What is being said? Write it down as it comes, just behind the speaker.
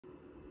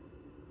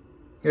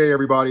Hey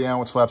everybody, Alan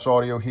with SLAPZ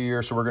Audio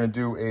here. So we're going to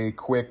do a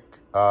quick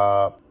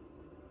 1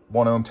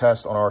 ohm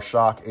test on our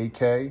Shock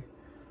 8K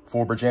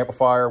full bridge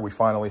amplifier. We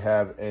finally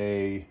have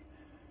a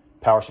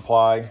power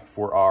supply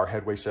for our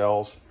headway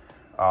cells.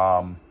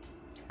 And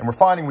we're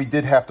finding we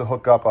did have to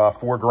hook up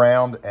 4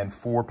 ground and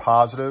 4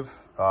 positive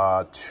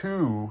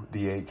to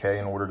the 8K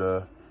in order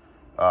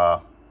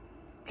to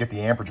get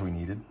the amperage we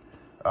needed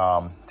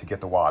to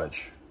get the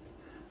wattage.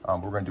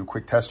 We're going to do a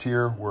quick test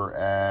here. We're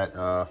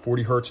at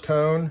 40 hertz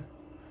tone.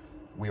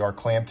 We are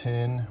clamped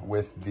in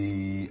with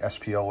the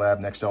SPL Lab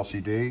Next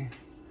LCD.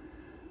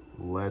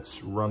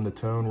 Let's run the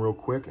tone real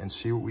quick and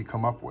see what we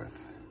come up with.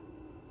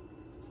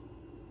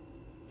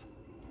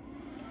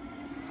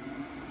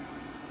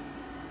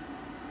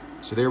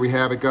 So there we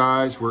have it,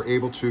 guys. We're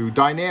able to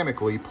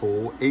dynamically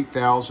pull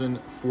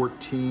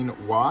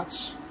 8,014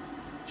 watts,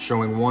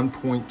 showing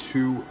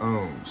 1.2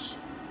 ohms.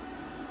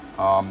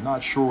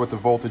 Not sure what the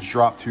voltage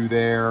dropped to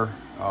there.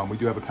 We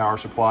do have a power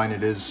supply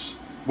and it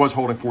was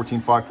holding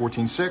 14.5,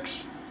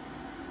 14.6.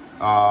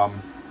 But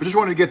just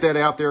wanted to get that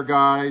out there,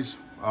 guys.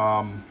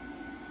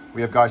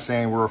 We have guys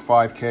saying we're a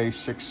 5K,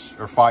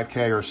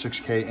 5K or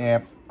 6K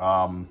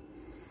amp.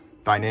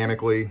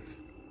 Dynamically,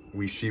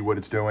 we see what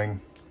it's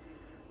doing.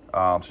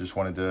 So just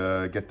wanted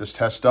to get this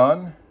test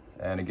done.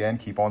 And again,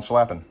 keep on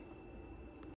slapping.